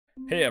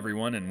Hey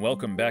everyone, and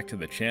welcome back to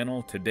the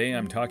channel. Today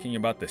I'm talking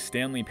about the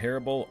Stanley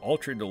Parable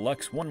Ultra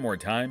Deluxe one more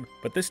time,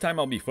 but this time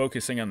I'll be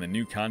focusing on the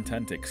new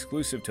content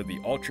exclusive to the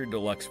Ultra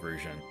Deluxe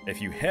version.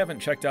 If you haven't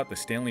checked out the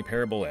Stanley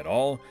Parable at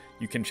all,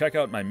 you can check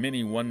out my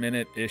mini 1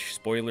 minute-ish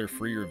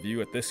spoiler-free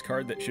review at this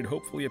card that should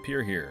hopefully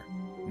appear here.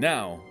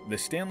 Now, the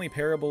Stanley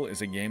Parable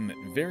is a game that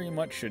very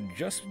much should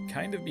just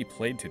kind of be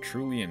played to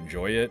truly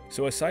enjoy it,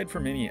 so aside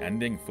from any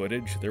ending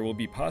footage, there will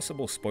be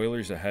possible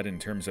spoilers ahead in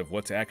terms of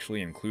what's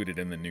actually included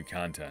in the new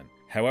content.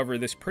 However,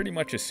 this pretty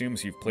much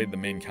assumes you've played the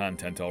main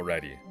content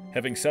already.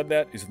 Having said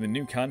that, is the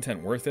new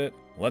content worth it?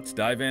 Let's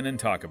dive in and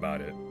talk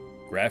about it.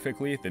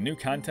 Graphically, the new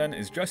content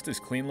is just as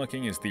clean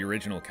looking as the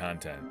original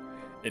content.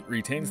 It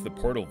retains the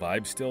Portal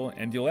vibe still,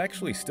 and you'll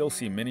actually still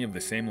see many of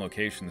the same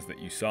locations that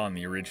you saw in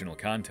the original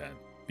content.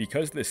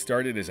 Because this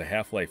started as a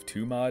Half-Life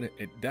 2 mod,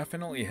 it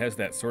definitely has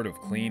that sort of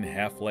clean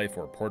Half-Life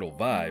or Portal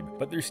vibe,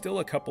 but there's still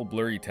a couple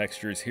blurry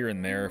textures here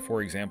and there,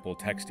 for example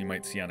text you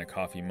might see on a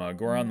coffee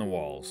mug or on the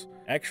walls.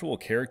 Actual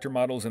character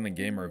models in the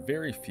game are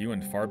very few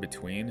and far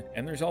between,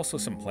 and there's also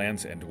some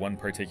plants and one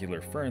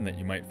particular fern that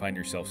you might find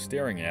yourself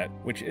staring at,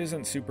 which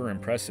isn't super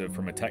impressive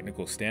from a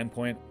technical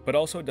standpoint, but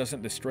also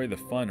doesn't destroy the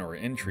fun or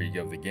intrigue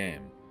of the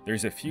game.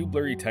 There's a few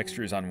blurry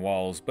textures on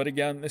walls, but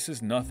again, this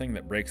is nothing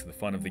that breaks the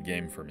fun of the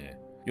game for me.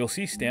 You'll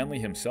see Stanley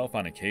himself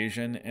on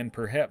occasion, and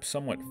perhaps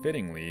somewhat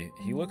fittingly,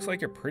 he looks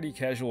like a pretty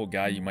casual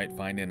guy you might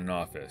find in an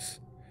office.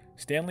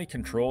 Stanley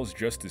controls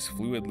just as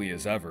fluidly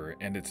as ever,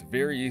 and it's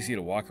very easy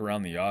to walk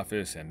around the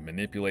office and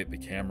manipulate the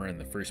camera in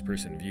the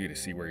first-person view to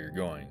see where you're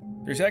going.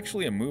 There's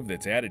actually a move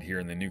that's added here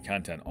in the new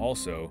content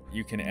also.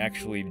 You can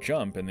actually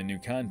jump in the new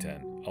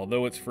content.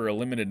 Although it's for a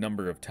limited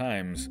number of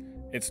times,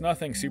 it's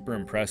nothing super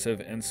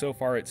impressive, and so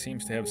far it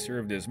seems to have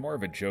served as more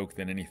of a joke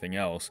than anything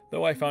else,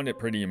 though I found it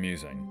pretty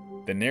amusing.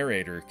 The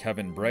narrator,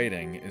 Kevin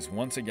Brighting, is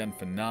once again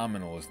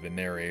phenomenal as the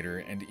narrator,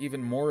 and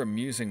even more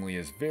amusingly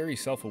is very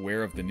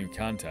self-aware of the new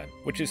content,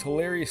 which is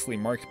hilariously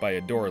marked by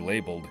a door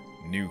labeled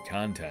New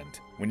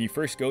Content. When you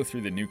first go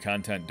through the new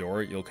content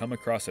door, you'll come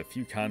across a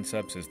few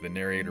concepts as the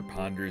narrator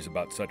ponders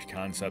about such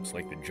concepts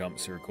like the jump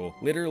circle,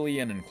 literally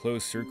an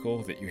enclosed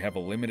circle that you have a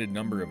limited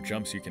number of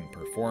jumps you can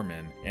perform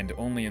in, and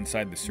only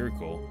inside the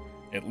circle,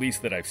 at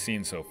least that I've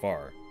seen so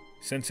far.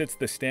 Since it's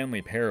the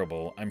Stanley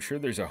Parable, I'm sure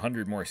there's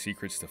 100 more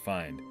secrets to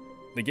find.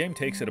 The game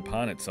takes it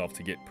upon itself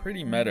to get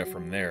pretty meta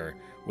from there,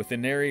 with the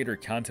narrator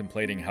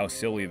contemplating how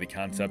silly the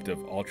concept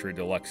of Ultra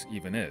Deluxe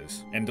even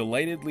is, and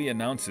delightedly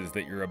announces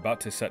that you're about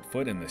to set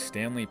foot in the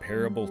Stanley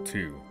Parable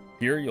 2.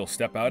 Here you'll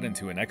step out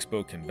into an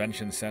expo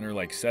convention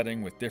center-like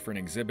setting with different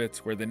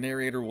exhibits where the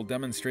narrator will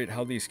demonstrate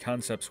how these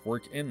concepts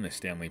work in the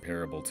Stanley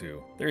Parable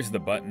 2. There's the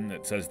button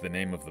that says the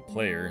name of the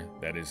player,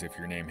 that is if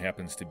your name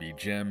happens to be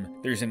Jim.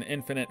 There's an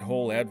infinite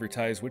hole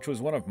advertise, which was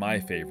one of my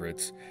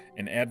favorites,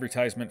 an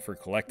advertisement for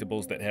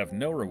collectibles that have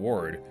no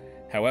reward.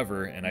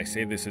 However, and I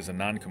say this as a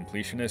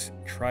non-completionist,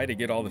 try to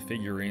get all the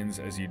figurines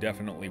as you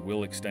definitely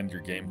will extend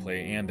your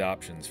gameplay and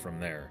options from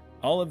there.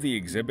 All of the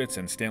exhibits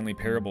in Stanley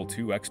Parable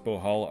 2 Expo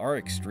Hall are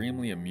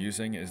extremely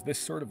amusing as this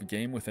sort of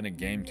game within a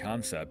game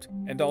concept,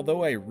 and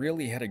although I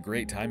really had a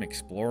great time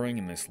exploring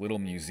in this little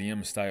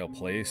museum-style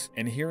place,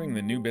 and hearing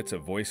the new bits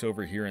of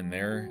voiceover here and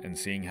there, and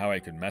seeing how I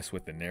could mess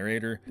with the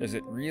narrator, does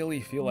it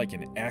really feel like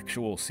an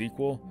actual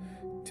sequel?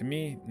 To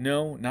me,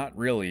 no, not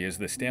really, as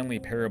the Stanley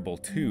Parable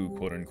 2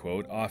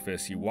 quote-unquote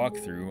office you walk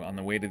through on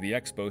the way to the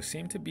expo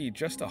seemed to be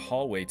just a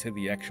hallway to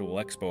the actual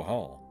expo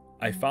hall.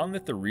 I found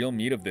that the real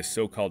meat of this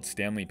so-called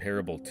Stanley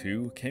Parable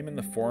 2 came in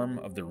the form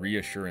of the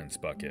Reassurance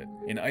Bucket,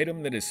 an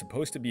item that is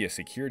supposed to be a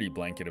security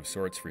blanket of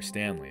sorts for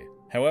Stanley.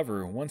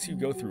 However, once you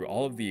go through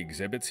all of the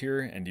exhibits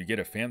here and you get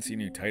a fancy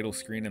new title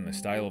screen in the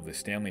style of the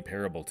Stanley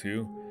Parable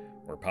 2,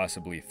 or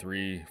possibly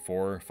 3,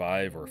 4,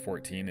 5, or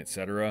 14,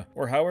 etc.,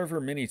 or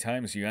however many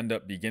times you end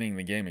up beginning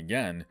the game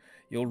again,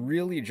 you'll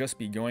really just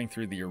be going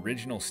through the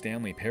original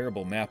Stanley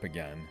Parable map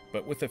again,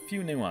 but with a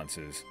few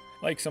nuances,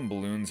 like some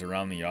balloons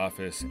around the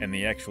office and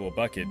the actual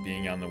bucket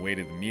being on the way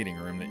to the meeting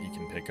room that you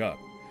can pick up.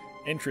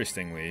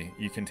 Interestingly,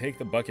 you can take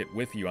the bucket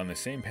with you on the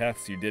same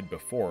paths you did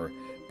before,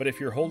 but if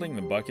you're holding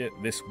the bucket,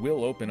 this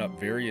will open up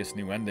various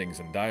new endings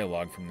and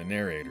dialogue from the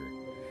narrator.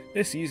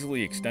 This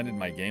easily extended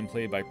my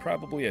gameplay by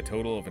probably a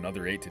total of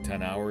another 8 to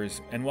 10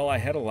 hours, and while I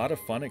had a lot of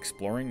fun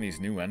exploring these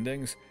new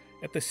endings,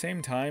 at the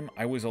same time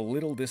I was a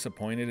little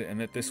disappointed in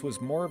that this was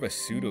more of a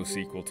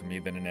pseudo-sequel to me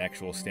than an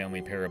actual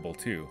Stanley Parable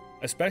 2,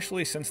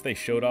 especially since they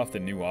showed off the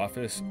new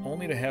office,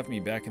 only to have me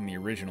back in the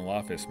original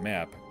office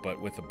map, but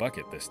with a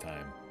bucket this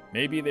time.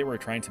 Maybe they were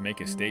trying to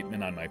make a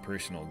statement on my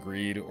personal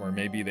greed, or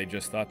maybe they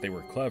just thought they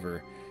were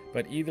clever,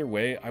 but either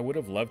way I would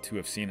have loved to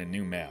have seen a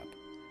new map.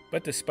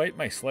 But despite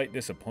my slight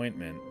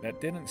disappointment, that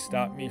didn't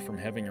stop me from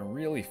having a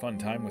really fun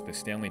time with the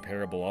Stanley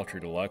Parable Ultra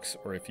Deluxe,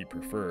 or if you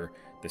prefer,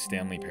 the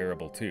Stanley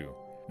Parable 2.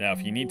 Now,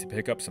 if you need to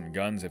pick up some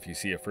guns if you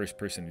see a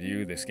first-person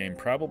view, this game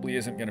probably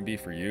isn't going to be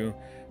for you,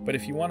 but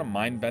if you want a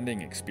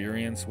mind-bending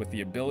experience with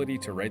the ability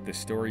to write the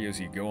story as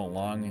you go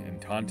along and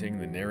taunting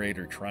the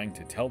narrator trying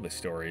to tell the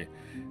story,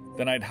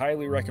 then I'd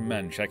highly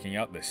recommend checking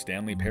out the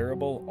Stanley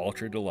Parable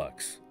Ultra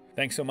Deluxe.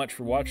 Thanks so much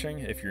for watching.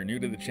 If you're new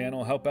to the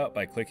channel, help out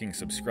by clicking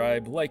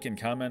subscribe, like, and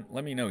comment.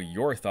 Let me know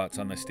your thoughts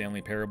on the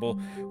Stanley Parable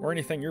or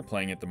anything you're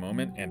playing at the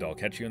moment, and I'll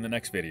catch you in the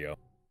next video.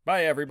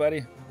 Bye,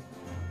 everybody!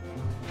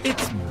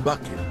 It's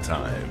bucket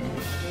time.